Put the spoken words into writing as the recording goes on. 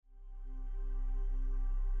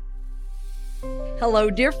Hello,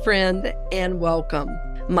 dear friend, and welcome.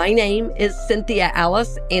 My name is Cynthia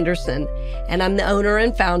Alice Anderson, and I'm the owner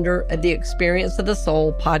and founder of the Experience of the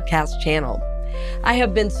Soul podcast channel. I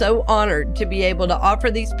have been so honored to be able to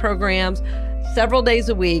offer these programs several days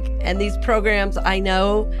a week, and these programs I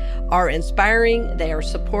know are inspiring, they are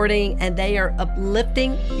supporting, and they are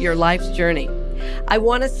uplifting your life's journey. I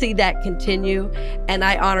want to see that continue, and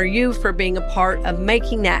I honor you for being a part of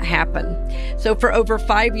making that happen. So for over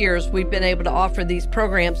 5 years, we've been able to offer these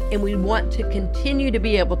programs, and we want to continue to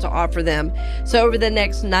be able to offer them. So over the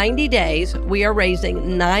next 90 days, we are raising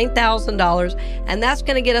 $9,000, and that's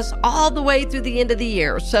going to get us all the way through the end of the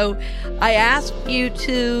year. So I ask you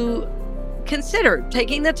to consider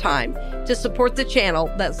taking the time to support the channel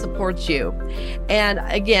that supports you. And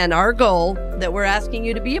again, our goal that we're asking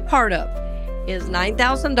you to be a part of is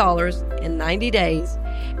 $9,000 in 90 days.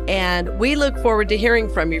 And we look forward to hearing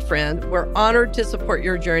from you, friend. We're honored to support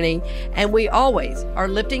your journey, and we always are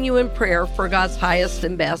lifting you in prayer for God's highest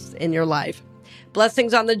and best in your life.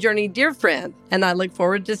 Blessings on the journey, dear friend, and I look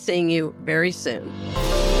forward to seeing you very soon.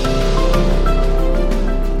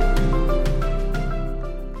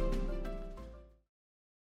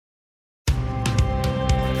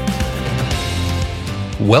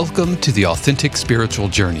 Welcome to The Authentic Spiritual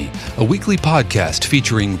Journey, a weekly podcast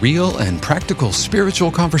featuring real and practical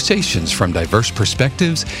spiritual conversations from diverse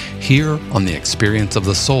perspectives here on the Experience of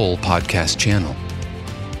the Soul podcast channel.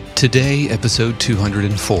 Today, episode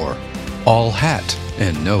 204, All Hat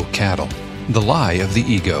and No Cattle, The Lie of the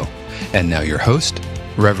Ego. And now your host,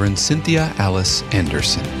 Reverend Cynthia Alice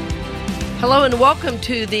Anderson. Hello and welcome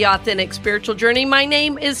to The Authentic Spiritual Journey. My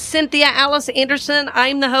name is Cynthia Alice Anderson.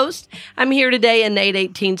 I'm the host. I'm here today in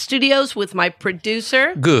 818 Studios with my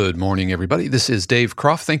producer. Good morning, everybody. This is Dave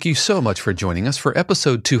Croft. Thank you so much for joining us for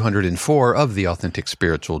episode 204 of The Authentic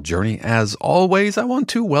Spiritual Journey. As always, I want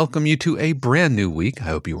to welcome you to a brand new week. I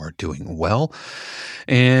hope you are doing well.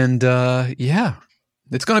 And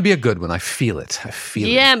it's going to be a good one. I feel it.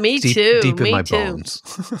 Yeah, me too. Deep in my too. bones.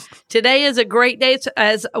 Today is a great day.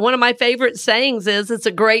 As one of my favorite sayings is, it's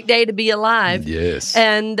a great day to be alive. Yes.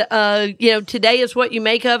 And, today is what you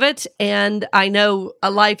make of it. And I know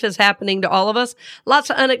a life is happening to all of us. Lots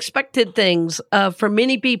of unexpected things for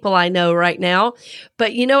many people I know right now.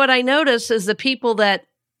 But you know what I notice is the people that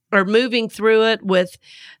are moving through it with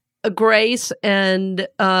grace and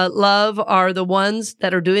love are the ones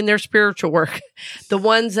that are doing their spiritual work, the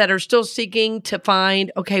ones that are still seeking to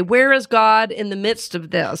find, okay, where is God in the midst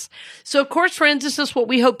of this? So, of course, friends, this is what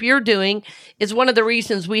we hope you're doing, is one of the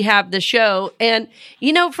reasons we have the show. And,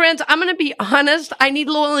 friends, I'm going to be honest, I need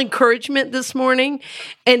a little encouragement this morning.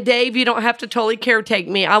 And Dave, you don't have to totally caretake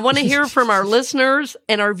me. I want to hear from our listeners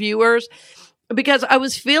and our viewers, because I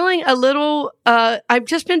was feeling a little, I've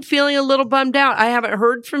just been feeling a little bummed out. I haven't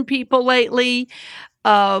heard from people lately.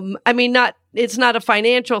 It's not a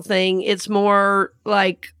financial thing. It's more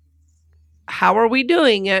like, how are we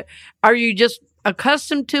doing? Are you just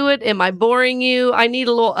accustomed to it? Am I boring you? I need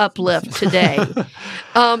a little uplift today.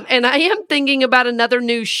 And I am thinking about another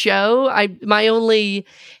new show. My only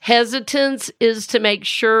hesitance is to make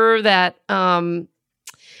sure that,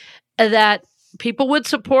 that people would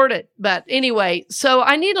support it. But anyway, so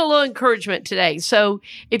I need a little encouragement today. So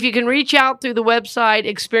if you can reach out through the website,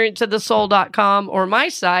 experienceofthesoul.com, or my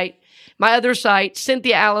other site,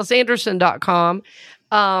 CynthiaAliceAnderson.com,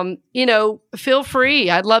 feel free.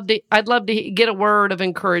 I'd love to get a word of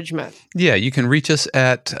encouragement. Yeah, you can reach us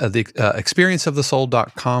at the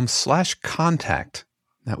experienceofthesoul.com/contact.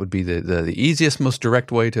 That would be the easiest, most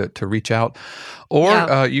direct way to reach out.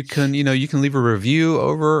 Or you can leave a review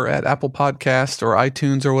over at Apple Podcasts or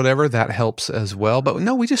iTunes or whatever. That helps as well. But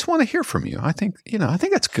no, we just want to hear from you. I think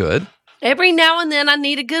that's good. Every now and then I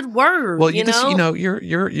need a good word. Well,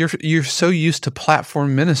 you're so used to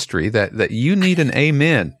platform ministry that you need an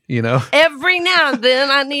amen, Every now and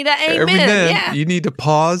then I need an amen. Every then yeah. You need to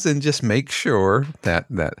pause and just make sure that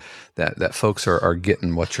folks are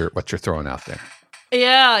getting what you're throwing out there.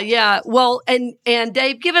 Yeah. Well, and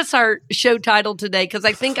Dave, give us our show title today, because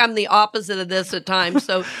I think I'm the opposite of this at times.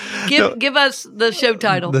 So give us the show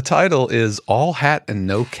title. The title is All Hat and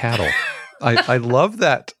No Cattle. I love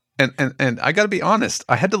that. And I got to be honest,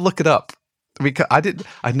 I had to look it up because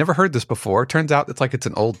I'd never heard this before. It turns out it's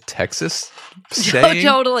an old Texas saying.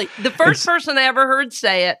 Totally. The first person I ever heard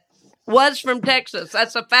say it was from Texas.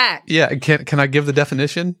 That's a fact. Yeah. Can I give the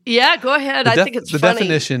definition? Yeah, go ahead. I think it's funny. The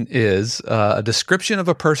definition is a description of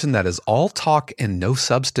a person that is all talk and no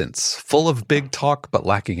substance, full of big talk but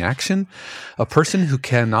lacking action, a person who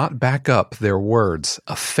cannot back up their words,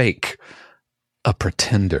 a fake, a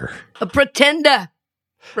pretender. A pretender.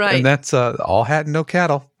 Right. And that's all hat and no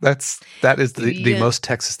cattle. That is the most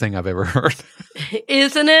Texas thing I've ever heard.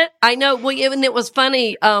 Isn't it? I know. Well, and it was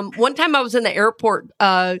funny. One time I was in the airport.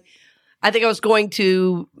 I think I was going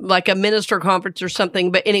to like a minister conference or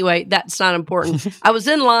something. But anyway, that's not important. I was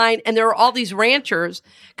in line and there were all these ranchers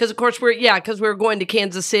because, of course, we were going to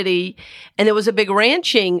Kansas City and there was a big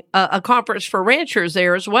ranching, a conference for ranchers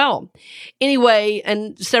there as well. Anyway,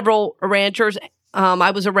 and several ranchers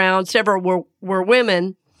I was around, several were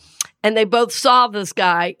women. And they both saw this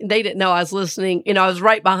guy. They didn't know I was listening. I was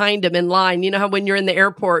right behind him in line. You know how when you're in the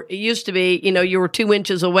airport, it used to be, you were 2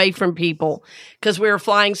 inches away from people because we were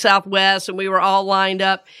flying Southwest and we were all lined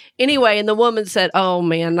up. Anyway, and the woman said, "Oh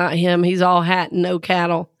man, not him. He's all hat and no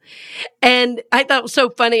cattle." And I thought it was so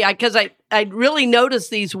funny because I really noticed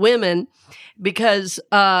these women because,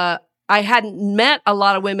 I hadn't met a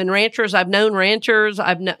lot of women ranchers. I've known ranchers.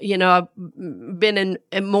 I've been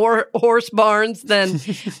in more horse barns than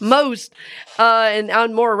most, and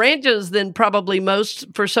on more ranches than probably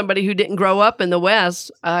most for somebody who didn't grow up in the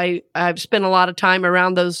West. I've spent a lot of time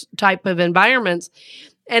around those type of environments,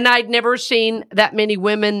 and I'd never seen that many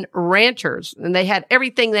women ranchers. And they had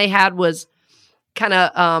everything they had was kind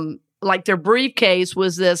of like their briefcase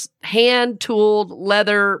was this hand-tooled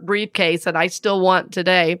leather briefcase that I still want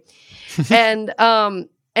today. And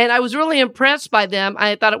I was really impressed by them.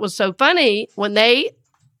 I thought it was so funny when they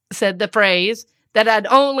said the phrase that I'd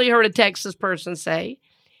only heard a Texas person say,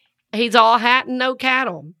 "He's all hat and no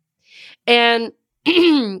cattle." And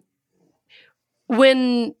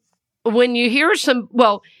when you hear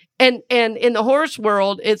and in the horse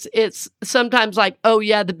world, it's sometimes like, "Oh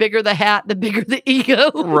yeah, the bigger the hat, the bigger the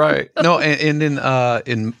ego." Right. No, and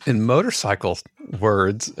in motorcycle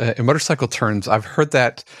words, in motorcycle terms, I've heard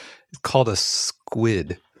that called a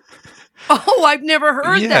squid. Oh, I've never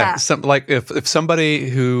heard that. Yeah, like if somebody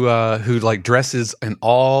who like dresses in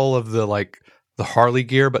all of the like the Harley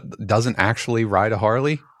gear but doesn't actually ride a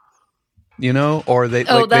Harley, or they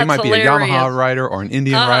might be a Yamaha rider or an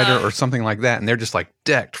Indian rider or something like that, and they're just like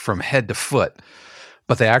decked from head to foot,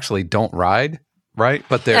 but they actually don't ride. Right,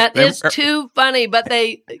 but that is too funny. But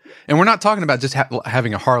and we're not talking about just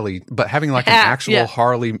having a Harley, but having like an actual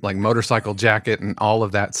Harley, like motorcycle jacket and all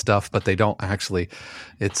of that stuff. But they don't actually.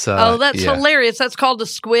 It's that's hilarious. That's called a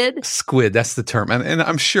squid. Squid, that's the term, and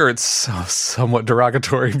I'm sure it's somewhat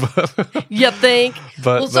derogatory. But you think?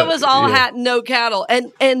 So is all hat and no cattle,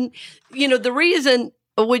 and the reason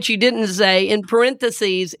which you didn't say in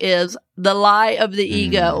parentheses is the lie of the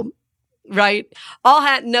ego, right? All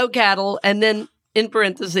hat and no cattle, and then in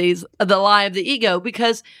parentheses, the lie of the ego,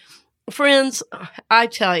 because friends, I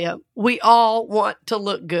tell you, we all want to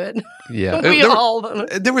look good. Yeah.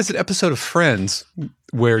 There was an episode of Friends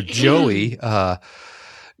where Joey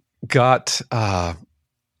got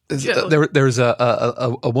there was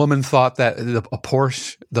a woman thought that the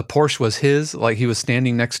Porsche was his, like he was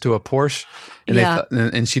standing next to a Porsche, and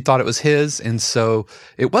and she thought it was his, and so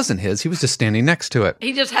it wasn't his. He was just standing next to it.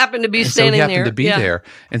 He just happened to be standing there. So he happened to be there,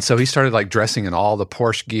 and so he started like dressing in all the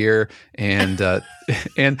Porsche gear, and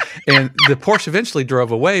and the Porsche eventually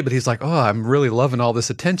drove away. But he's like, "Oh, I'm really loving all this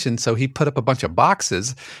attention." So he put up a bunch of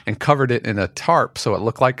boxes and covered it in a tarp, so it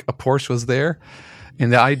looked like a Porsche was there.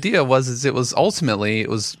 And the idea was it was all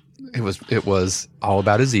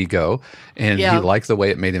about his ego, and he liked the way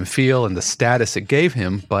it made him feel and the status it gave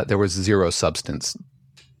him, but there was zero substance.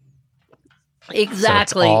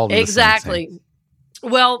 Exactly. So exactly.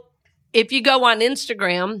 Well, if you go on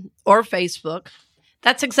Instagram or Facebook,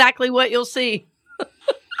 that's exactly what you'll see.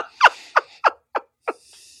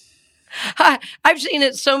 I've seen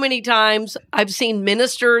it so many times. I've seen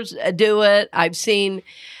ministers do it. I've seen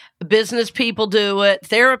business people do it,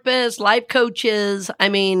 therapists, life coaches. I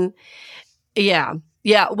mean, yeah.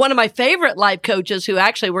 One of my favorite life coaches, who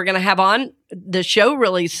actually we're going to have on the show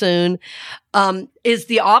really soon, is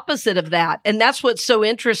the opposite of that. And that's what's so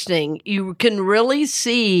interesting. You can really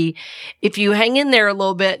see, if you hang in there a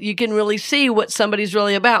little bit, you can really see what somebody's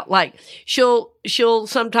really about. Like she'll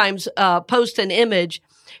sometimes post an image.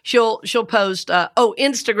 She'll post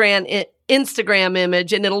Instagram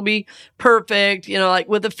image, and it'll be perfect, like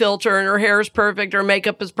with a filter, and her hair is perfect, her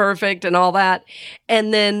makeup is perfect, and all that.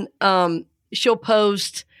 And then she'll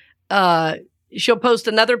post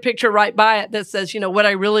another picture right by it that says, what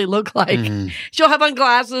I really look like. Mm-hmm. She'll have on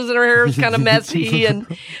glasses, and her hair is kind of messy, and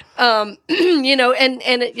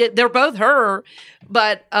they're both her,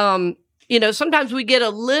 but sometimes we get a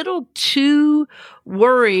little too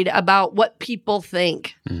worried about what people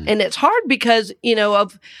think. And it's hard because,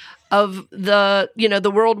 of the,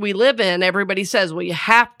 the world we live in. Everybody says, well, you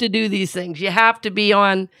have to do these things. You have to be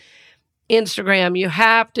on Instagram. You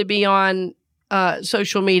have to be on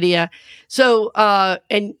social media. So,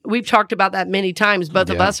 and we've talked about that many times, both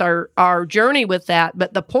of us, our journey with that.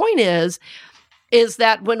 But the point is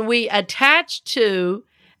that when we attach to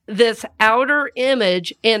this outer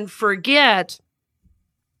image and forget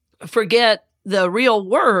the real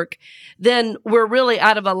work, then we're really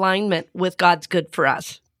out of alignment with God's good for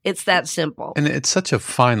us. It's that simple. And it's such a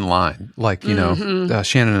fine line. Like, you know,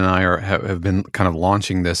 Shannon and I have been kind of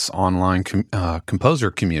launching this online composer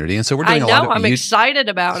community. And so we're doing a lot of... I'm excited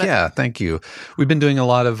about it. Yeah, thank you. We've been doing a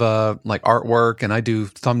lot of like artwork, and I do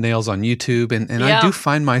thumbnails on YouTube. And I do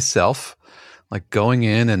find myself like going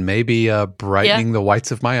in and maybe brightening the whites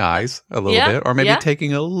of my eyes a little bit, or maybe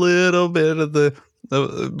taking a little bit of the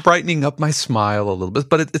brightening up my smile a little bit.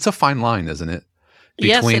 But it's a fine line, isn't it?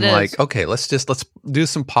 Between like, okay, let's do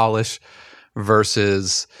some polish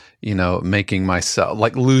versus, you know, making myself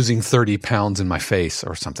like losing 30 pounds in my face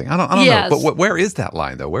or something. I don't know. But where is that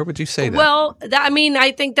line though? Where would you say that? Well,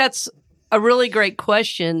 I think that's a really great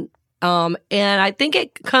question. And I think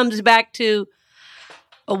it comes back to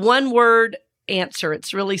a one-word answer.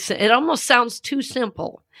 It's really, it almost sounds too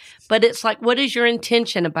simple, but it's like, what is your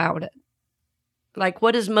intention about it? Like,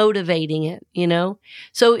 what is motivating it, you know?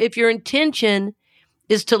 So if your intention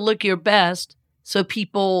is to look your best so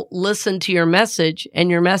people listen to your message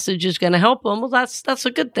and your message is going to help them, well, that's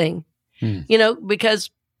a good thing, you know, because,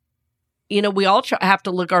 you know, we all have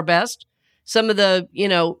to look our best. Some of the, you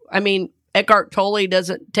know, I mean, Eckhart Tolle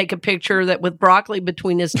doesn't take a picture with broccoli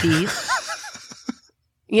between his teeth.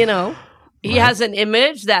 You know, he has an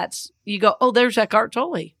image you go, oh, there's Eckhart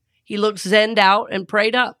Tolle. He looks zenned out and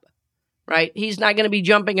prayed up, right? He's not going to be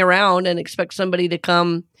jumping around and expect somebody to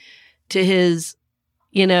come to his,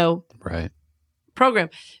 you know, program.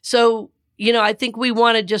 So, you know, I think we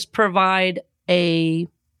want to just provide a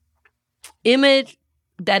image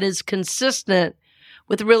that is consistent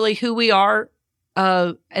with really who we are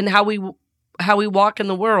and how we walk in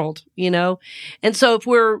the world, you know? And so if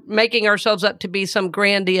we're making ourselves up to be some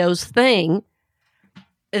grandiose thing,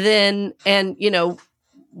 then, and, you know,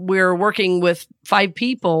 we're working with 5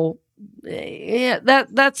 people,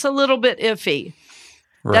 that's a little bit iffy.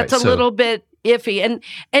 Right. That's a little bit iffy.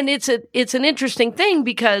 And it's an interesting thing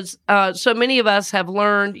because so many of us have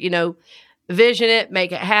learned, you know, vision it,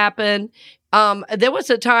 make it happen. There was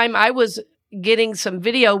a time I was getting some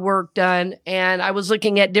video work done and I was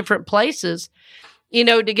looking at different places, you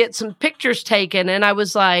know, to get some pictures taken. And I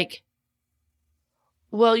was like,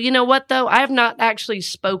 well, you know what though? I have not actually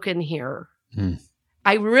spoken here.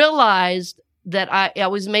 I realized that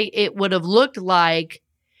it would have looked like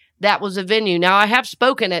that was a venue. Now, I have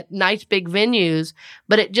spoken at nice big venues,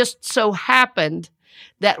 but it just so happened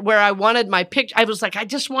that where I wanted my picture, I was like, I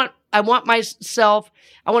want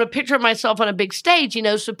a picture of myself on a big stage, you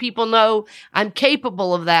know, so people know I'm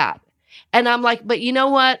capable of that. And I'm like, but you know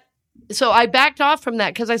what? So I backed off from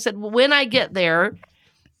that because I said, well, when I get there,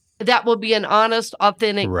 that will be an honest,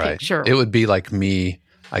 authentic picture. It would be like me,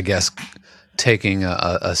 I guess, taking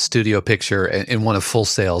a studio picture in one of Full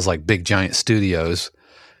Sail's like big giant studios,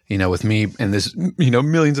 you know, with me and this, you know,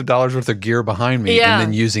 millions of dollars worth of gear behind me, and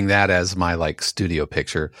then using that as my like studio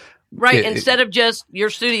picture. Right, instead of just your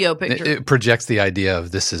studio picture. It projects the idea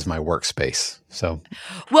of this is my workspace. So,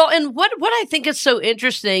 well, and what I think is so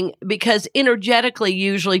interesting, because energetically,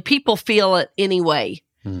 usually people feel it anyway.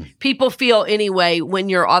 People feel anyway when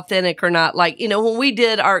you're authentic or not. Like, you know, when we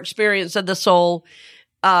did our Experience of the Soul,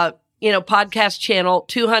 you know, podcast channel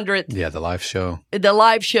 200. Yeah, the live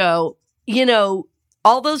show, you know,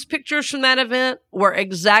 all those pictures from that event were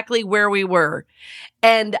exactly where we were.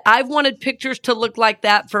 And I've wanted pictures to look like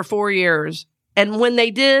that for 4 years. And when they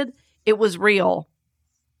did, it was real.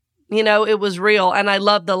 You know, it was real. And I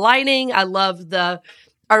love the lighting. I love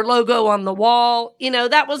our logo on the wall. You know,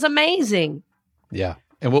 that was amazing. Yeah.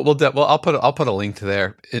 And I'll put a link to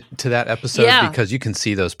that episode because you can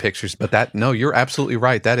see those pictures. But you're absolutely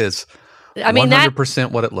right. That is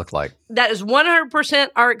 100% what it looked like. That is 100%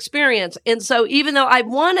 our experience. And so even though I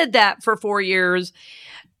wanted that for 4 years,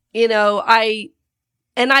 you know,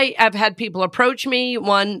 I've had people approach me,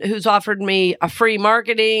 one who's offered me a free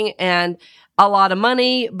marketing and a lot of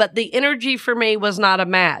money, but the energy for me was not a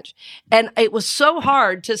match. And it was so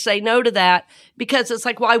hard to say no to that because it's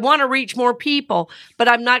like, well, I want to reach more people, but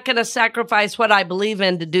I'm not going to sacrifice what I believe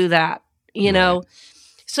in to do that, you know?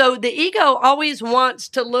 So the ego always wants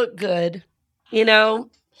to look good, you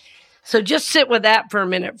know? So just sit with that for a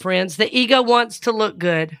minute, friends. The ego wants to look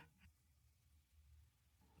good.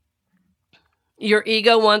 Your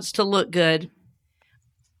ego wants to look good.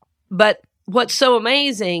 But what's so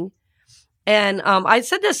amazing, and I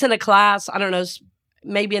said this in a class, I don't know,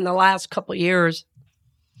 maybe in the last couple of years,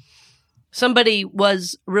 somebody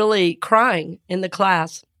was really crying in the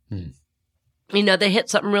class. You know, they hit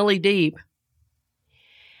something really deep.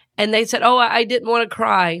 And they said, oh, I didn't want to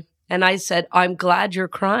cry. And I said, I'm glad you're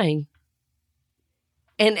crying.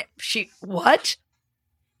 And she, what?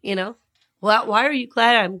 You know, well, why are you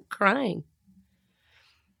glad I'm crying?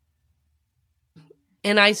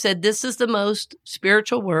 And I said, this is the most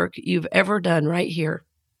spiritual work you've ever done right here.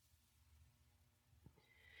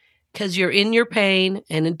 Because you're in your pain,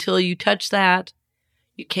 and until you touch that,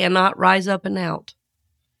 you cannot rise up and out.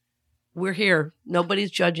 We're here. Nobody's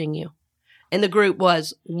judging you. And the group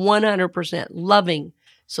was 100% loving,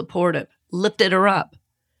 supportive, lifted her up.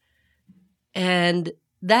 And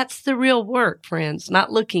that's the real work, friends,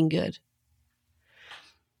 not looking good.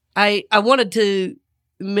 I wanted to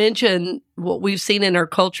mention what we've seen in our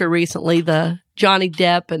culture recently, the Johnny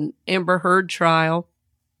Depp and Amber Heard trial,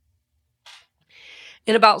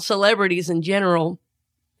 and about celebrities in general,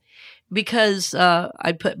 because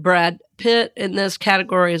I put Brad Pitt in this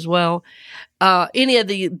category as well. Any of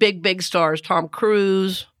the big stars, Tom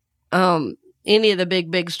Cruise, any of the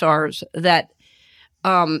big stars, that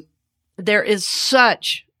there is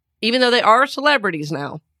such, even though they are celebrities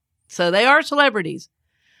now, so they are celebrities,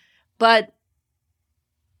 but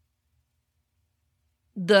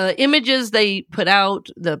the images they put out,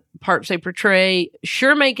 the parts they portray,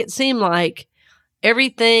 sure make it seem like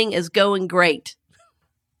everything is going great.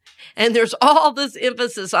 And there's all this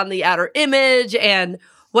emphasis on the outer image and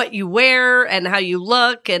what you wear and how you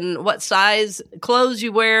look and what size clothes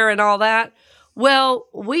you wear and all that. Well,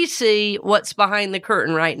 we see what's behind the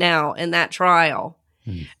curtain right now in that trial.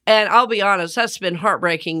 And I'll be honest, that's been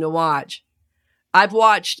heartbreaking to watch. I've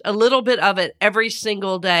watched a little bit of it every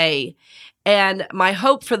single day. And my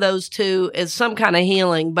hope for those two is some kind of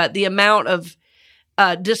healing, but the amount of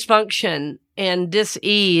dysfunction and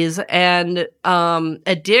dis-ease and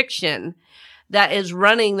addiction that is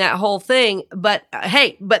running that whole thing. But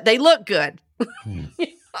hey, but they look good. You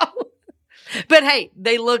know? But hey,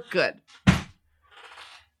 they look good.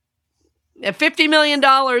 At $50 million,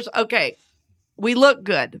 okay, we look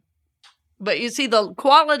good. But you see, the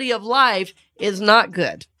quality of life is not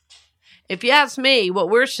good. If you ask me, what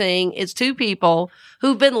we're seeing is two people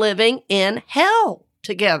who've been living in hell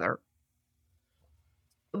together.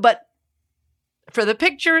 But for the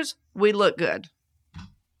pictures, we look good.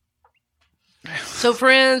 So,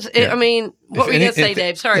 friends, I mean, what were you going to say,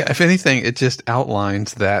 Dave? Sorry. Yeah, if anything, it just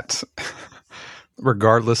outlines that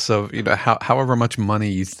regardless of, you know, however much money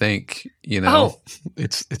you think, you know,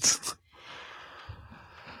 it's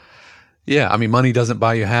yeah, I mean, money doesn't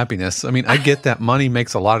buy you happiness. I mean, I get that money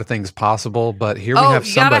makes a lot of things possible, but here we have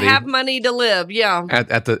somebody. You gotta have money to live, yeah.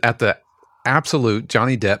 At the absolute,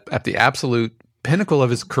 Johnny Depp, at the absolute pinnacle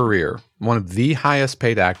of his career, one of the highest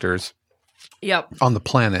paid actors on the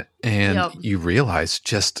planet, and you realize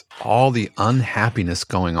just all the unhappiness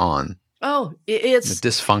going on. Oh, it's the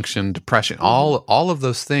dysfunction, depression, all of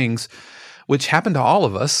those things, which happen to all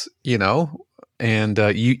of us, you know. And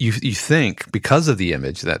you think because of the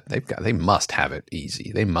image that they must have it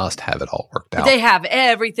easy. They must have it all worked out. They have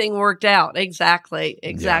everything worked out. Exactly.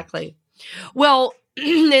 Yeah. Well,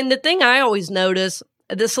 and the thing I always notice,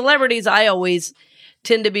 the celebrities I always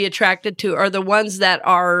tend to be attracted to are the ones that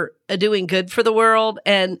are doing good for the world.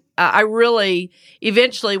 And I really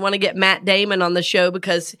eventually want to get Matt Damon on the show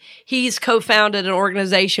because he's co-founded an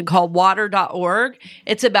organization called water.org.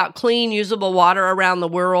 It's about clean, usable water around the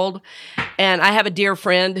world. And I have a dear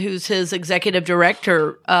friend who's his executive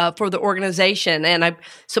director for the organization. And I've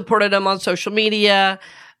supported him on social media,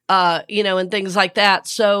 you know, and things like that.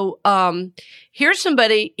 So here's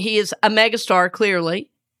somebody, he is a megastar, clearly.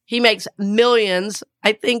 He makes millions.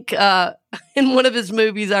 I think in one of his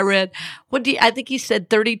movies I read, I think he said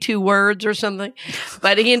 32 words or something,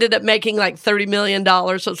 but he ended up making like $30 million.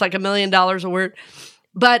 So it's like $1 million a word.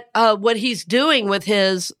 But what he's doing with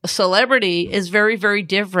his celebrity is very, very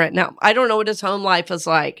different. Now, I don't know what his home life is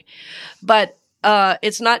like, but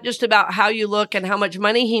it's not just about how you look and how much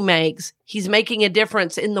money he makes. He's making a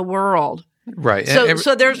difference in the world. Right.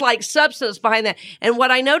 So there's like substance behind that. And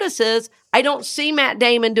what I notice is I don't see Matt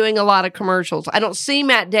Damon doing a lot of commercials. I don't see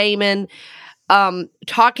Matt Damon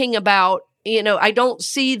talking about, you know, I don't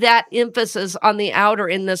see that emphasis on the outer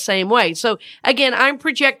in the same way. So again, I'm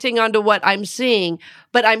projecting onto what I'm seeing,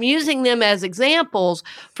 but I'm using them as examples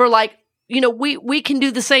for like, you know, we can do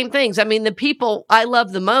the same things. I mean, the people I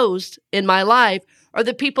love the most in my life are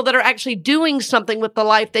the people that are actually doing something with the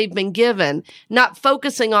life they've been given, not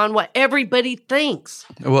focusing on what everybody thinks.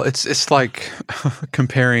 Well, it's like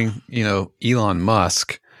comparing, you know, Elon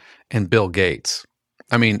Musk and Bill Gates.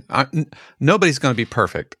 I mean, nobody's going to be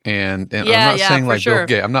perfect, and I'm Yeah, not saying for like sure. Bill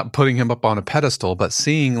Gates. I'm not putting him up on a pedestal, but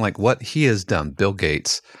seeing like what he has done, Bill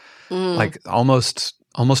Gates, like almost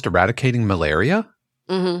eradicating malaria,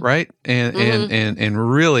 right? And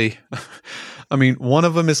really, I mean, one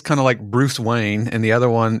of them is kind of like Bruce Wayne, and the other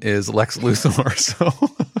one is Lex Luthor. So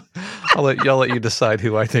I'll let you decide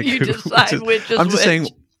who I think. You decide which is I'm just which. saying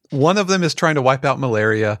one of them is trying to wipe out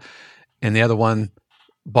malaria, and the other one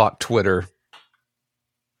bought Twitter.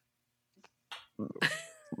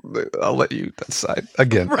 I'll let you decide.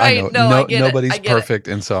 Again, Right. I know No, I get it. nobody's I get it. perfect,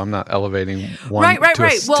 and so I'm not elevating one Right.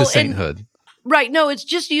 to Well, sainthood. Right. No, it's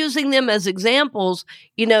just using them as examples,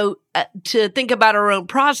 to think about our own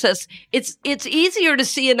process. It's easier to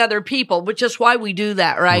see in other people, which is why we do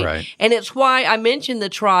that, right? Right. And it's why I mentioned the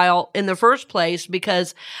trial in the first place,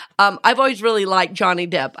 because I've always really liked Johnny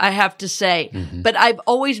Depp, I have to say. But I've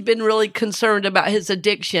always been really concerned about his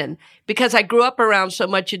addiction because I grew up around so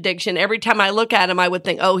much addiction. Every time I look at him, I would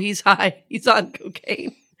think, oh, he's high. He's on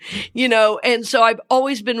cocaine. And so I've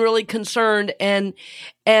always been really concerned, and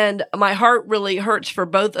my heart really hurts for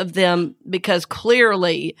both of them because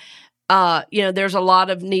clearly, there's a lot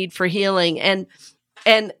of need for healing.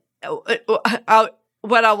 And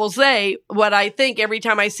what I will say, what I think every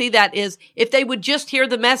time I see that is if they would just hear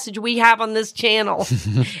the message we have on this channel,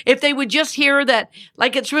 if they would just hear that,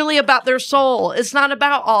 like, it's really about their soul. It's not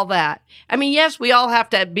about all that. I mean, yes, we all have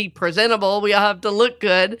to be presentable. We all have to look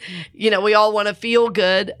good. We all want to feel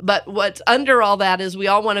good. But what's under all that is we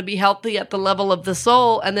all want to be healthy at the level of the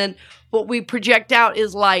soul. And then what we project out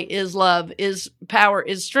is light, is love, is power,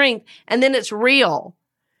 is strength. And then it's real,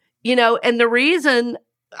 and the reason,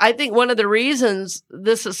 I think one of the reasons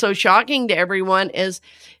this is so shocking to everyone is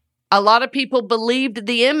a lot of people believed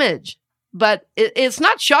the image, but it's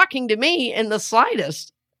not shocking to me in the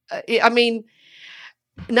slightest. I mean,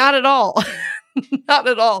 not at all. Not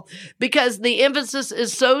at all. Because the emphasis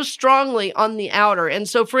is so strongly on the outer. And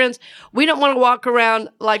so, friends, we don't want to walk around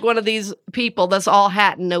like one of these people that's all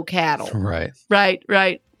hat and no cattle. Right.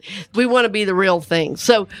 Right. We want to be the real thing.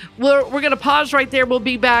 So we're going to pause right there. We'll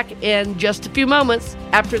be back in just a few moments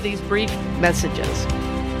after these brief messages.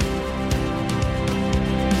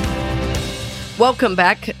 Welcome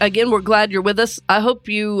back. Again, we're glad you're with us. I hope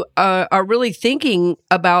you are really thinking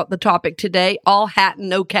about the topic today, all hat and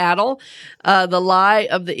no cattle, the lie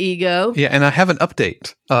of the ego. Yeah, and I have an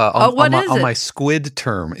update on my squid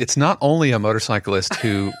term. It's not only a motorcyclist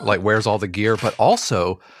who like wears all the gear, but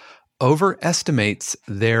also overestimates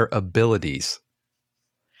their abilities,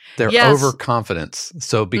 their overconfidence.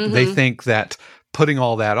 So they think that putting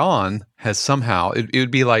all that on has somehow, it would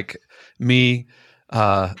be like me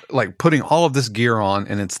like putting all of this gear on,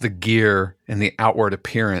 and it's the gear and the outward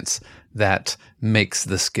appearance that makes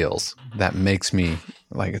the skills, that makes me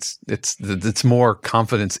like it's more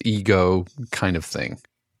confidence, ego kind of thing.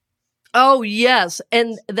 Oh, yes.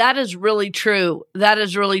 And that is really true. That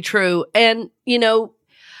is really true. And,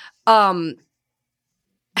 I'm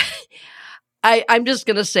just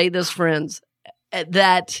going to say this, friends,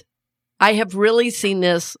 that I have really seen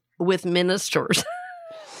this with ministers.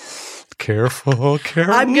 Careful.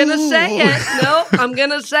 I'm going to say it. No, I'm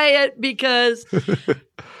going to say it because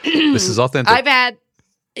this is authentic.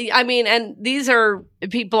 And these are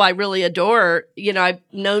people I really adore. I've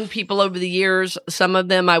known people over the years. Some of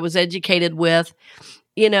them I was educated with,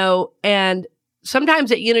 and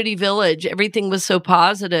sometimes at Unity Village, everything was so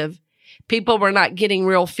positive. People were not getting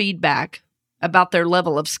real feedback about their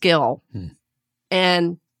level of skill.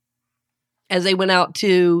 And as they went out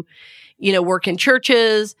to, work in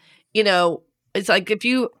churches, it's like if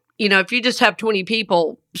you just have 20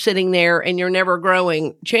 people sitting there and you're never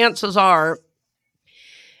growing, chances are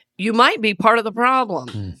you might be part of the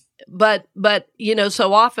problem. But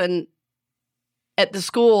so often at the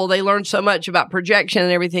school, they learn so much about projection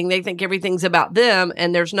and everything. They think everything's about them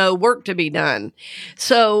and there's no work to be done.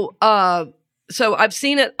 So I've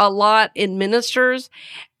seen it a lot in ministers,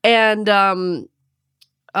 and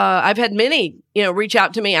I've had many, reach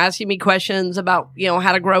out to me asking me questions about,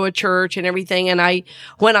 how to grow a church and everything. And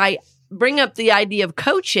when I bring up the idea of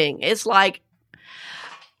coaching, it's like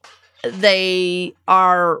they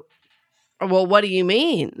are, well, what do you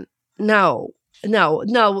mean? No.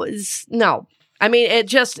 I mean,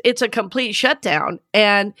 it's a complete shutdown.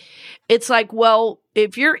 And it's like, well,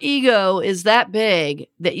 if your ego is that big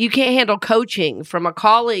that you can't handle coaching from a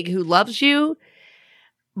colleague who loves you,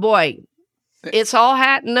 boy, it's all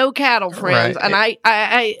hat and no cattle, friends. Right.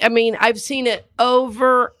 And I mean, I've seen it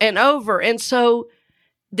over and over. And so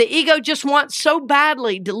the ego just wants so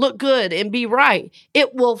badly to look good and be right.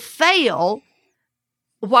 It will fail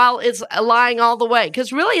while it's lying all the way.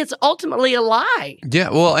 Because really, it's ultimately a lie. Yeah.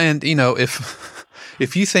 Well, and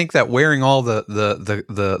if you think that wearing all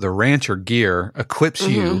the rancher gear equips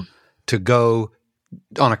you to go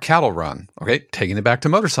on a cattle run, okay, taking it back to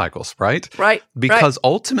motorcycles, right? Right. Because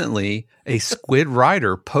ultimately, a squid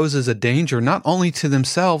rider poses a danger not only to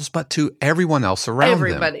themselves, but to everyone else around them.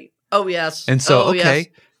 Everybody. Oh, yes. And so, yes.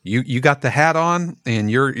 you got the hat on and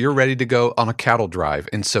you're ready to go on a cattle drive.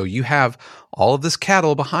 And so you have all of this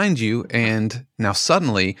cattle behind you, and now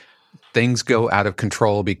suddenly things go out of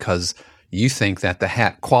control because you think that the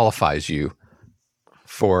hat qualifies you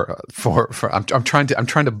for I'm trying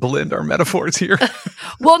to blend our metaphors here.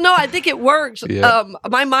 Well, no, I think it works. Yeah.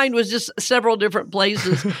 My mind was just several different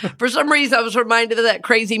places. For some reason, I was reminded of that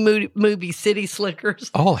crazy movie City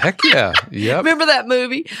Slickers. Oh, heck yeah. Yep. Remember that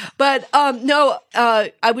movie? But no,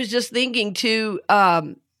 I was just thinking too,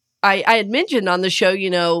 I had mentioned on the show,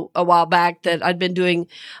 a while back that I'd been doing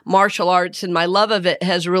martial arts and my love of it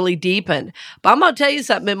has really deepened. But I'm going to tell you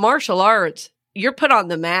something, in martial arts, you're put on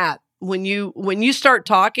the map. When you start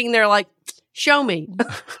talking, they're like, show me,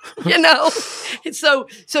 So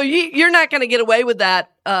you're not going to get away with that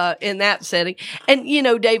in that setting. And,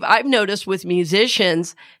 Dave, I've noticed with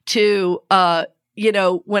musicians too,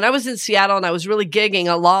 when I was in Seattle and I was really gigging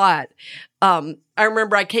a lot, I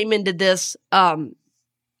remember I came into this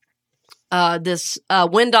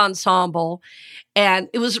wind ensemble, and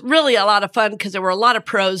it was really a lot of fun because there were a lot of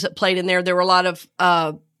pros that played in there. There were a lot of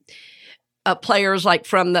players like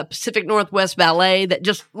from the Pacific Northwest Ballet that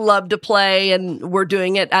just loved to play and were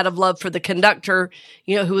doing it out of love for the conductor,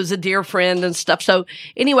 who was a dear friend and stuff. So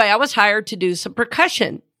anyway, I was hired to do some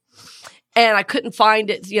percussion, and I couldn't find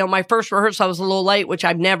it. My first rehearsal, I was a little late, which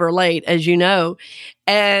I'm never late, as you know.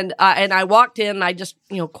 And I walked in and I just,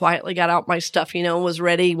 quietly got out my stuff, and was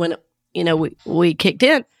ready when, we kicked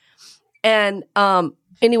in. And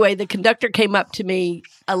anyway, the conductor came up to me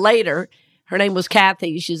later. Her name was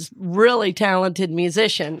Kathy. She's a really talented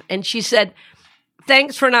musician. And she said,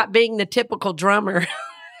 thanks for not being the typical drummer.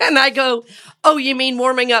 And I go, oh, you mean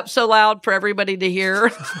warming up so loud for everybody to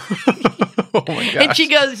hear? Oh my gosh. And she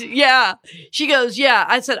goes, yeah. She goes, yeah.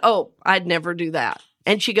 I said, oh, I'd never do that.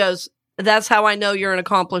 And she goes, that's how I know you're an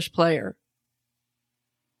accomplished player.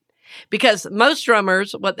 Because most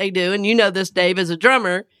drummers, what they do, and you know this, Dave, as a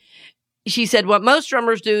drummer, she said what most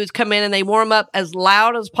drummers do is come in and they warm up as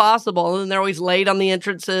loud as possible, and they're always late on the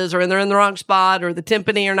entrances, or they're in the wrong spot, or the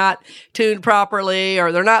timpani are not tuned properly,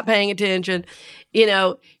 or they're not paying attention.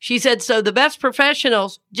 She said, so the best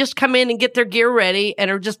professionals just come in and get their gear ready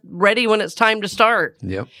and are just ready when it's time to start.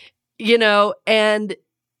 Yep. And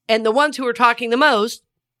the ones who are talking the most,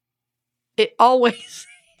 they're always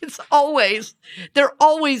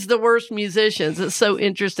the worst musicians. It's so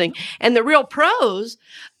interesting. And the real pros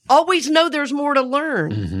always know there's more to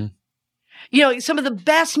learn. Mm-hmm. Some of the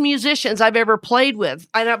best musicians I've ever played with,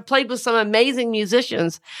 and I've played with some amazing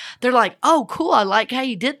musicians, they're like, oh, cool, I like how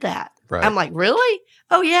you did that. Right. I'm like, really?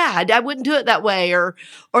 Oh, yeah, I wouldn't do it that way. Or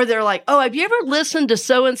they're like, oh, have you ever listened to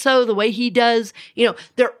so-and-so the way he does?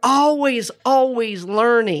 They're always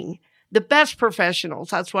learning. The best professionals,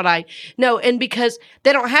 that's what I know. And because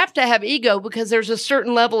they don't have to have ego, because there's a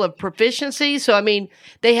certain level of proficiency. So,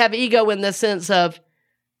 they have ego in the sense of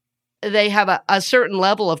they have a certain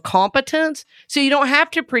level of competence. So you don't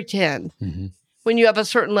have to pretend when you have a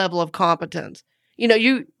certain level of competence.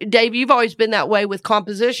 Dave, you've always been that way with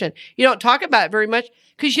composition. You don't talk about it very much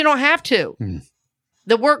because you don't have to.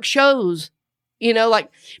 The work shows,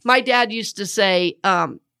 like my dad used to say,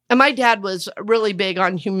 and my dad was really big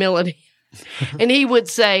on humility. And he would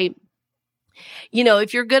say,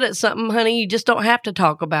 if you're good at something, honey, you just don't have to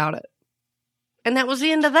talk about it. And that was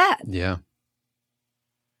the end of that. Yeah.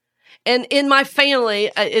 And in my family,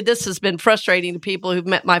 this has been frustrating to people who've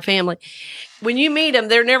met my family. When you meet them,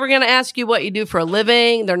 they're never going to ask you what you do for a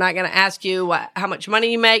living. They're not going to ask you how much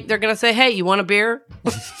money you make. They're going to say, hey, you want a beer?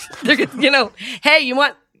 Hey,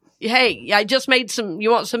 I just made you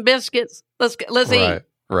want some biscuits? Let's eat.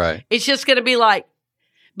 Right. It's just going to be like,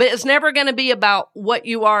 but it's never going to be about what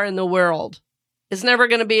you are in the world. It's never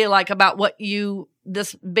going to be like about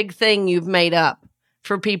this big thing you've made up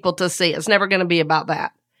for people to see. It's never going to be about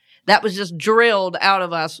that. That was just drilled out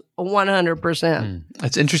of us 100%.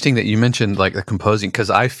 It's interesting that you mentioned like the composing,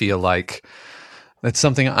 because I feel like that's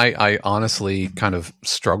something I honestly kind of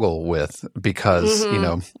struggle with because,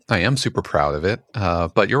 I am super proud of it.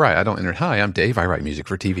 But you're right. I don't enter. Hi, I'm Dave. I write music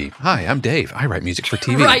for TV. Hi, I'm Dave. I write music for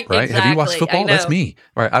TV. Right? Exactly. Have you watched football? That's me.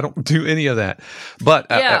 Right. I don't do any of that.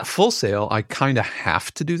 But at Full Sail, I kind of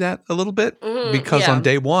have to do that a little bit because on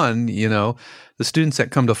day one, the students that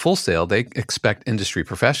come to Full Sail, they expect industry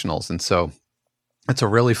professionals. And so it's a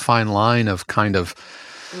really fine line of kind of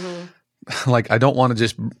like, I don't want it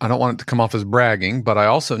to come off as bragging, but I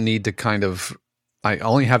also need to kind of, I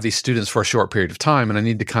only have these students for a short period of time, and I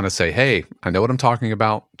need to kind of say, hey, I know what I'm talking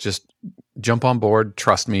about. Just jump on board.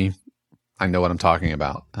 Trust me. I know what I'm talking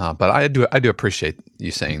about. But I do appreciate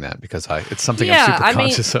you saying that, because it's something I'm super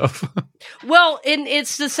conscious of. Well, and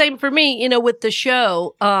it's the same for me, with the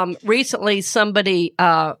show. Recently somebody,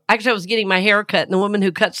 actually I was getting my hair cut, and the woman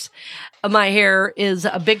who cuts my hair is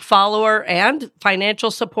a big follower and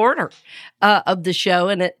financial supporter of the show.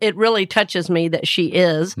 And it really touches me that she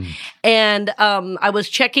is. And I was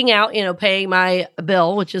checking out, paying my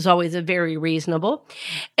bill, which is always a very reasonable.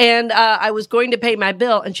 And I was going to pay my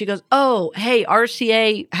bill, and she goes, "Oh, hey,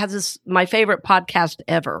 RCA has my favorite podcast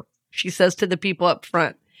ever," she says to the people up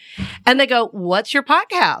front. And they go, "What's your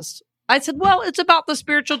podcast?" I said, "Well, it's about the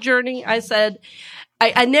spiritual journey." I said,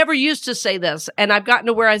 I never used to say this, and I've gotten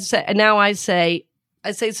to where I say,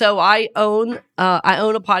 so I own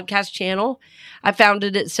a podcast channel. I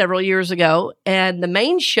founded it several years ago, and the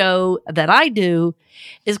main show that I do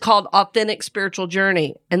is called Authentic Spiritual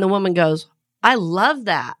Journey. And the woman goes, "I love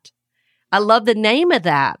that. I love the name of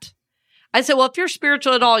that." I said, "Well, if you're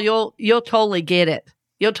spiritual at all, you'll totally get it.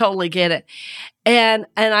 You'll totally get it." And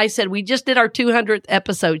I said, "We just did our 200th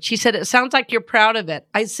episode." She said, "It sounds like you're proud of it."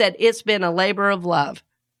 I said, "It's been a labor of love."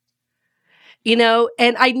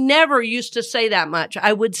 And I never used to say that much.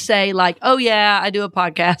 I would say like, "Oh yeah, I do a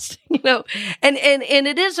podcast," and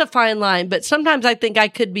it is a fine line, but sometimes I think I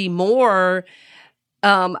could be more,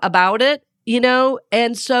 about it,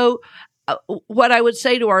 And so what I would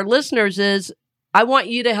say to our listeners is, I want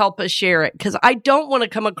you to help us share it, because I don't want to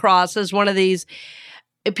come across as one of these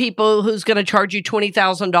people who's going to charge you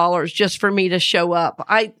 $20,000 just for me to show up.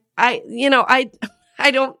 I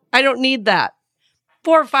don't need that.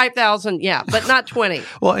 4,000 or 5,000, yeah, but not 20.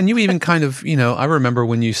 Well, and you even kind of, I remember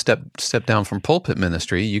when you stepped down from pulpit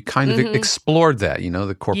ministry, you kind of explored that,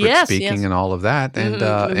 the corporate speaking and all of that, and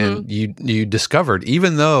and you discovered,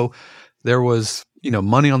 even though there was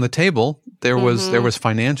money on the table, there was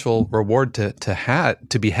financial reward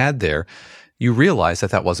to be had there. You realized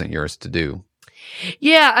that wasn't yours to do.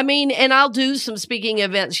 Yeah, and I'll do some speaking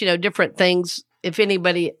events, different things. If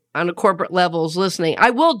anybody on a corporate level is listening, I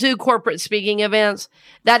will do corporate speaking events.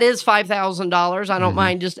 That is $5,000. I don't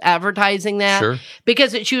mind just advertising that,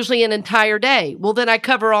 because it's usually an entire day. Well, then I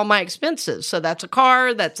cover all my expenses. So that's a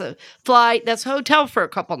car, that's a flight, that's a hotel for a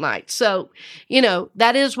couple nights. So,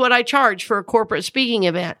 that is what I charge for a corporate speaking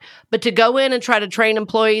event. But to go in and try to train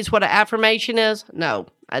employees what an affirmation is, no,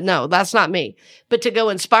 that's not me. But to go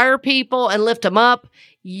inspire people and lift them up,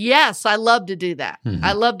 yes, I love to do that.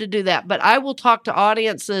 I love to do that. But I will talk to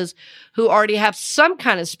audiences who already have some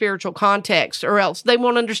kind of spiritual context, or else they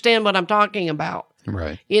won't understand what I'm talking about.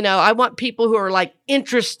 Right. I want people who are like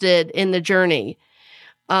interested in the journey.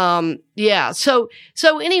 Yeah. So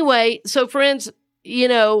anyway, friends,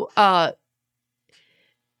 would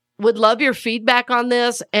love your feedback on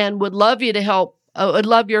this, and would love you to help. Would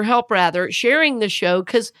love your help rather sharing the show,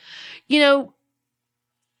 because,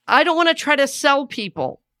 I don't want to try to sell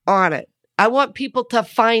people on it. I want people to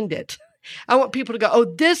find it. I want people to go, "Oh,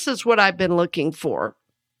 this is what I've been looking for."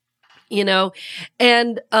 And,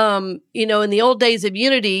 in the old days of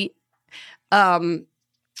Unity, they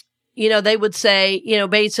would say,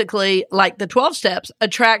 basically like the 12 steps,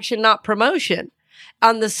 attraction, not promotion.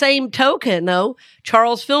 On the same token, though,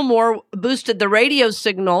 Charles Fillmore boosted the radio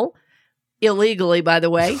signal, illegally, by the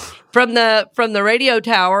way, from the radio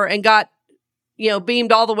tower, and got,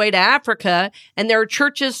 beamed all the way to Africa. And there are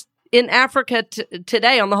churches in Africa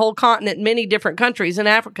today, on the whole continent, many different countries in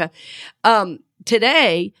Africa,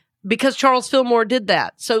 today, because Charles Fillmore did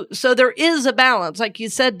that. So there is a balance. Like you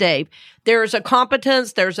said, Dave, there's a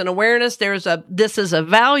competence, there's an awareness, this is a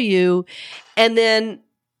value. And then,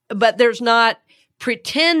 but there's not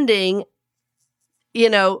pretending,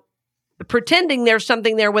 pretending there's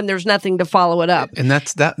something there when there's nothing to follow it up. And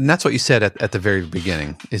that's what you said at the very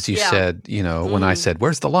beginning, is you said, when I said,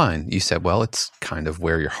 "Where's the line?" You said, "Well, it's kind of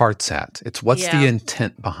where your heart's at. It's what's the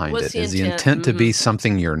intent behind it? Is the intent to be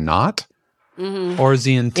something you're not? Or is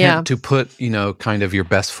the intent to put, kind of your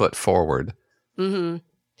best foot forward?"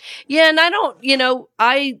 Yeah. And I don't,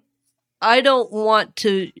 I don't want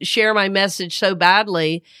to share my message so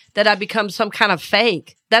badly that I become some kind of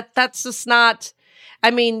fake. That's just not,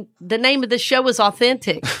 the name of the show is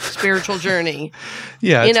Authentic Spiritual Journey.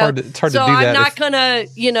 Yeah, it's hard to do that. So I'm not going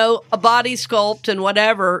to, a body sculpt and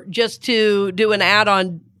whatever, just to do an ad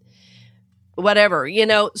on whatever,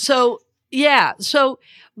 So, yeah. So,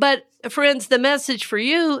 but friends, the message for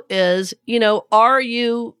you is, are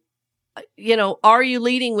you are you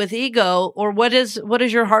leading with ego, or what is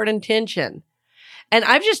your heart intention? And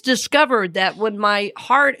I've just discovered that when my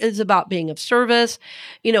heart is about being of service,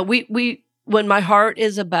 when my heart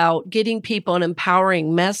is about getting people an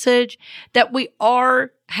empowering message, that we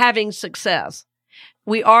are having success.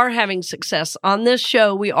 We are having success on this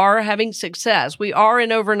show. We are having success. We are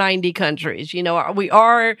in over 90 countries. We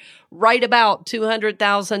are right about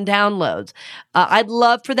 200,000 downloads. I'd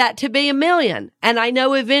love for that to be 1 million. And I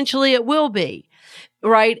know eventually it will be.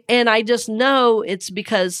 Right. And I just know it's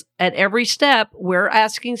because at every step, we're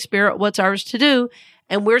asking Spirit what's ours to do.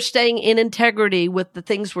 And we're staying in integrity with the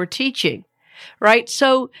things we're teaching. Right.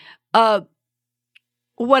 So,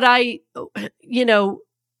 what I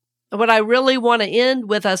really want to end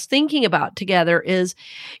with us thinking about together is,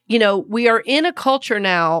 we are in a culture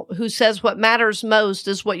now who says what matters most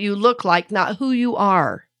is what you look like, not who you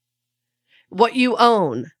are, what you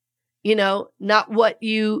own, not what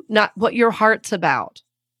your heart's about.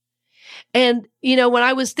 And, when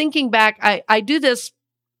I was thinking back, I do this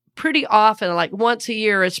pretty often, like once a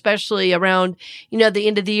year, especially around, the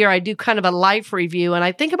end of the year, I do kind of a life review, and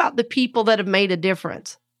I think about the people that have made a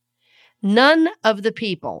difference. None of the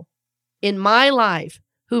people in my life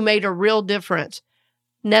who made a real difference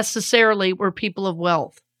necessarily were people of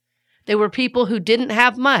wealth. They were people who didn't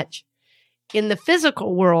have much in the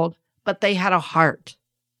physical world, but they had a heart.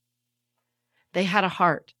 They had a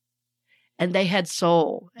heart, and they had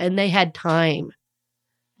soul, and they had time,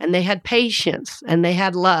 and they had patience, and they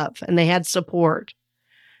had love, and they had support,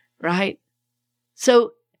 right?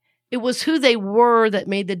 So it was who they were that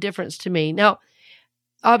made the difference to me. Now,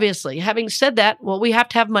 obviously, having said that, well, we have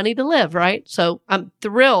to have money to live, right? So I'm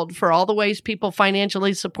thrilled for all the ways people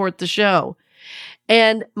financially support the show.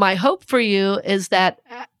 And my hope for you is that,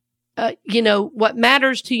 what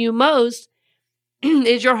matters to you most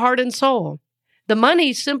is your heart and soul. The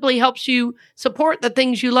money simply helps you support the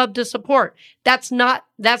things you love to support. That's not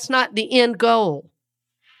the end goal.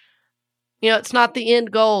 It's not the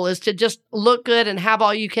end goal is to just look good and have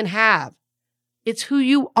all you can have. It's who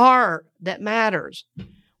you are that matters.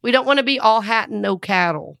 We don't want to be all hat and no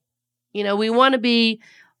cattle. We want to be,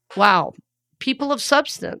 people of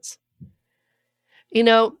substance.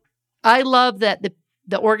 I love that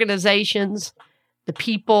the organizations, the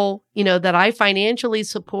people, that I financially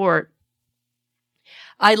support,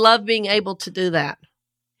 I love being able to do that.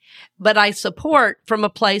 But I support from a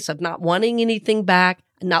place of not wanting anything back,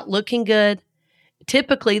 not looking good.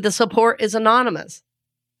 Typically, the support is anonymous.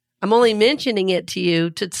 I'm only mentioning it to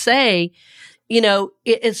you to say,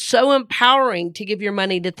 it is so empowering to give your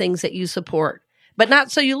money to things that you support, but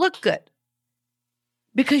not so you look good,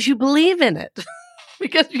 because you believe in it,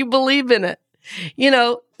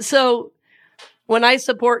 So when I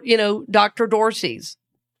support, Dr. Dorsey's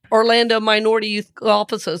Orlando Minority Youth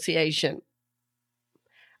Golf Association,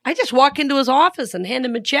 I just walk into his office and hand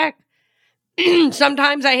him a check.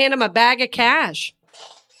 Sometimes I hand him a bag of cash.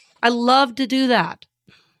 I love to do that.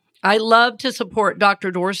 I love to support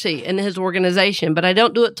Dr. Dorsey and his organization, but I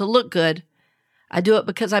don't do it to look good. I do it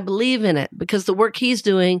because I believe in it, because the work he's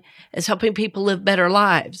doing is helping people live better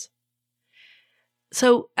lives.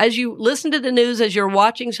 So as you listen to the news, as you're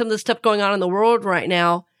watching some of the stuff going on in the world right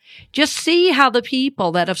now, just see how the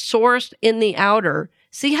people that have sourced in the outer,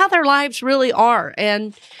 see how their lives really are.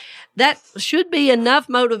 And that should be enough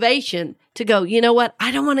motivation to go, you know what?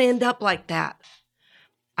 I don't want to end up like that.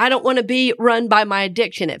 I don't want to be run by my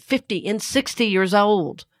addiction at 50 and 60 years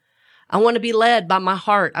old. I want to be led by my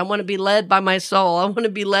heart. I want to be led by my soul. I want to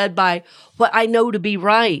be led by what I know to be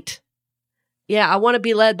right. Yeah, I want to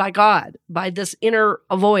be led by God, by this inner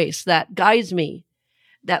voice that guides me,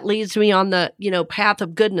 that leads me on the, path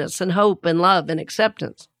of goodness and hope and love and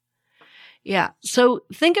acceptance. Yeah. So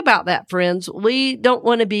think about that, friends. We don't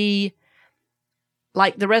want to be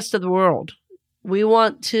like the rest of the world. We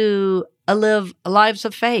want to live lives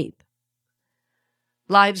of faith,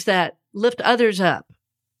 lives that lift others up.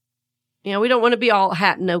 We don't want to be all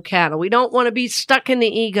hat and no cattle. We don't want to be stuck in the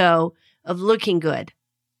ego of looking good.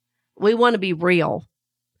 We want to be real.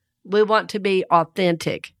 We want to be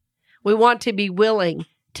authentic. We want to be willing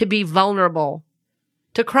to be vulnerable,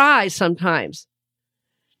 to cry sometimes,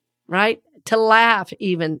 right? To laugh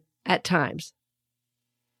even at times.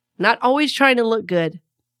 Not always trying to look good.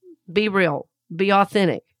 Be real. Be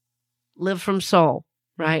authentic. Live from soul,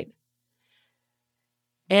 right?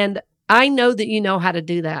 And I know that you know how to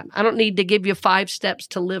do that. I don't need to give you 5 steps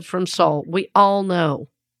to live from soul. We all know.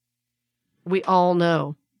 We all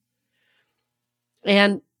know.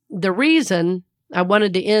 And the reason I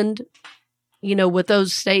wanted to end, with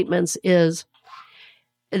those statements is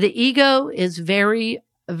the ego is very,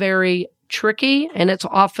 very tricky, and it's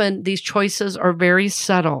often, these choices are very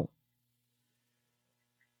subtle.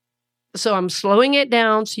 So I'm slowing it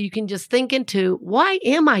down so you can just think into, why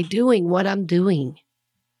am I doing what I'm doing?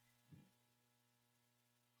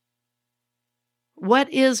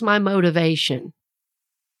 What is my motivation?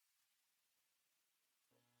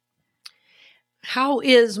 How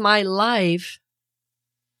is my life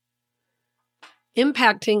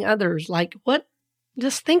impacting others? Like what?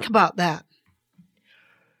 Just think about that.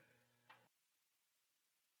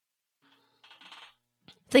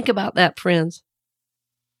 Think about that, friends.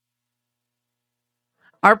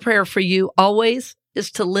 Our prayer for you always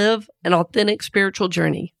is to live an authentic spiritual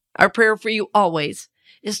journey. Our prayer for you always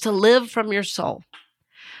is to live from your soul.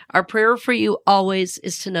 Our prayer for you always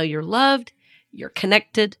is to know you're loved, you're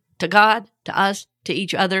connected to God, to us, to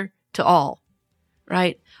each other, to all,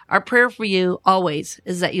 right? Our prayer for you always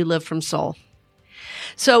is that you live from soul.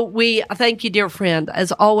 So we thank you, dear friend,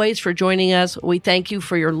 as always, for joining us. We thank you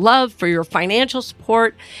for your love, for your financial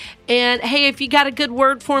support. And hey, if you got a good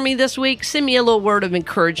word for me this week, send me a little word of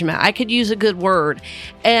encouragement. I could use a good word.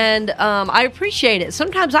 And I appreciate it.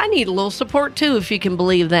 Sometimes I need a little support too, if you can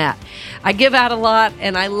believe that. I give out a lot,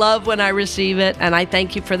 and I love when I receive it, and I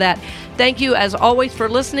thank you for that. Thank you, as always, for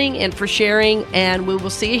listening and for sharing, and we will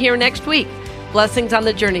see you here next week. Blessings on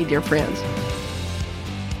the journey, dear friends.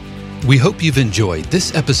 We hope you've enjoyed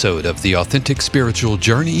this episode of The Authentic Spiritual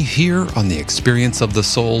Journey here on the Experience of the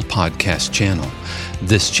Soul podcast channel.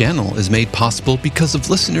 This channel is made possible because of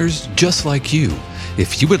listeners just like you.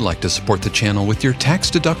 If you would like to support the channel with your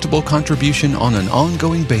tax-deductible contribution on an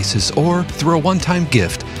ongoing basis or through a one-time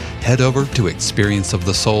gift, head over to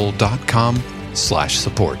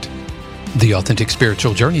experienceofthesoul.com/support. The Authentic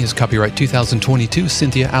Spiritual Journey is copyright 2022,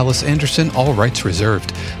 Cynthia Alice Anderson, all rights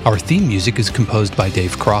reserved. Our theme music is composed by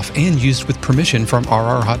Dave Croft and used with permission from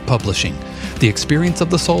RR Hot Publishing. The Experience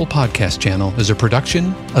of the Soul podcast channel is a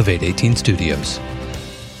production of 818 Studios.